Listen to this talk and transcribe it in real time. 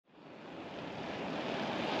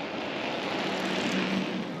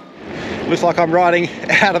Looks like I'm riding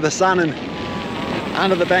out of the sun and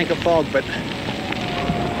under the bank of fog, but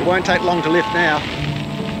it won't take long to lift now.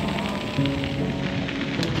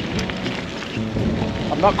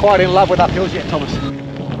 I'm not quite in love with uphills yet, Thomas.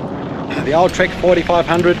 The old Trek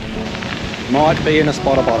 4500 might be in a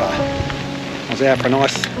spot of bother. I was out for a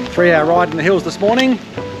nice 3-hour ride in the hills this morning.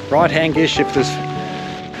 Right-hand gear shifters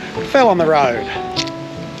fell on the road.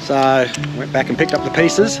 So went back and picked up the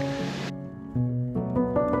pieces.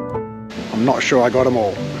 I'm not sure I got them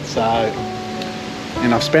all.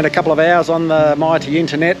 And I've spent a couple of hours on the mighty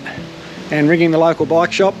internet and ringing the local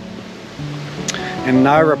bike shop, and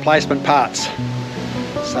no replacement parts.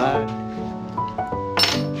 So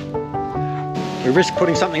we risk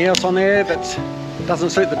putting something else on there that doesn't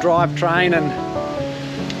suit the drivetrain and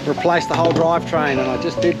replace the whole drivetrain. And I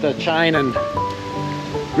just did the chain and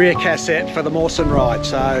rear cassette for the Mawson ride,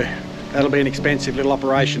 so that'll be an expensive little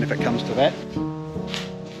operation if it comes to that.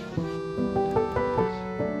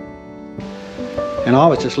 And I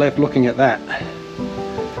was just left looking at that.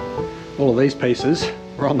 All of these pieces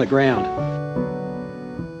were on the ground.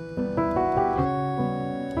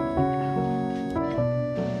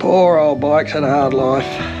 Poor old bike's had a hard life.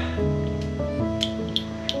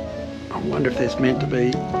 I wonder if there's meant to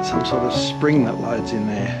be some sort of spring that loads in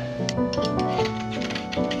there.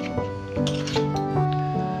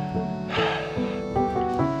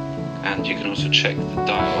 And you can also check the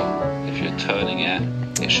dial. If you're turning it,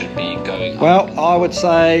 it should be going up. Well, I would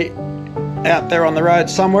say out there on the road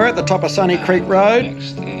somewhere at the top of Sunny Creek Road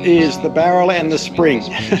is the barrel and the spring.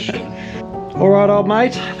 All right, old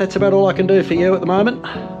mate, that's about all I can do for you at the moment.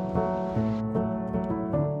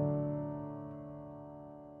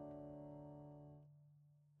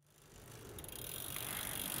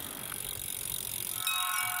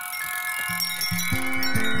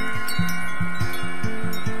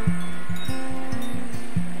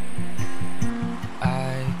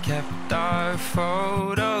 Our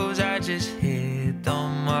photos, I just hid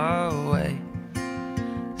them away.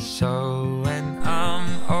 So when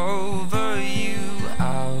I'm over you,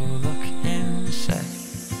 I'll look and say,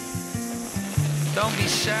 don't be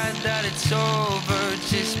sad that it's over,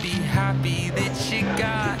 just be happy that you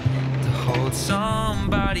got to hold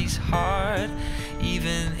somebody's heart,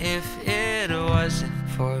 even if it wasn't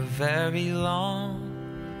for very long.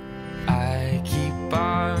 I keep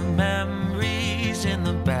our memories in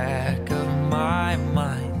the back of my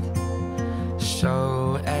mind,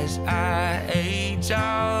 so as I age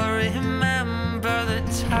I'll remember the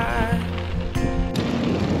time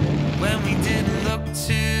when we didn't look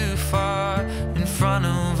too far in front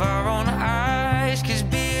of our own eyes, 'cause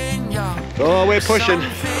being young, oh, we're pushing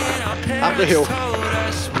up the hill.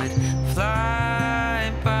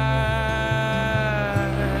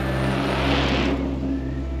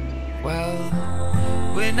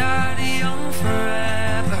 We're not young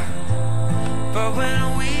forever, but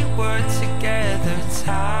when we were together,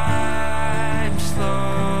 time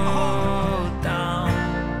slowed down.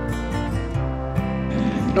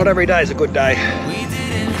 Not every day is a good day.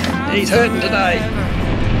 He's hurting today.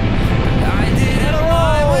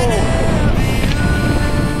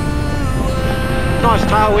 Nice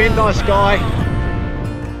tailwind, nice sky.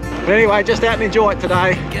 But anyway, just out and enjoy it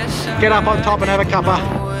today. Get up on top and have a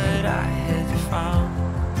cuppa.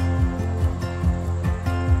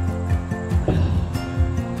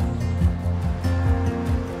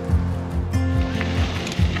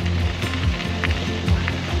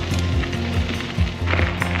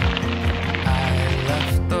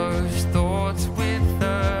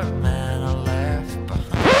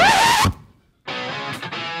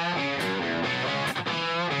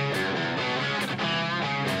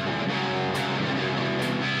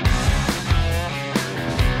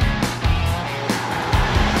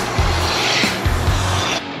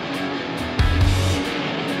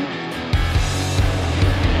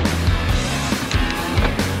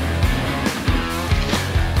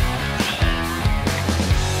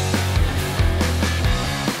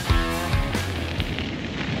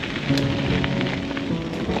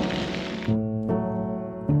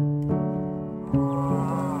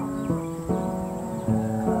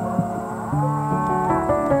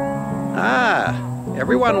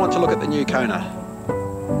 Everyone wants to look at the new Kona.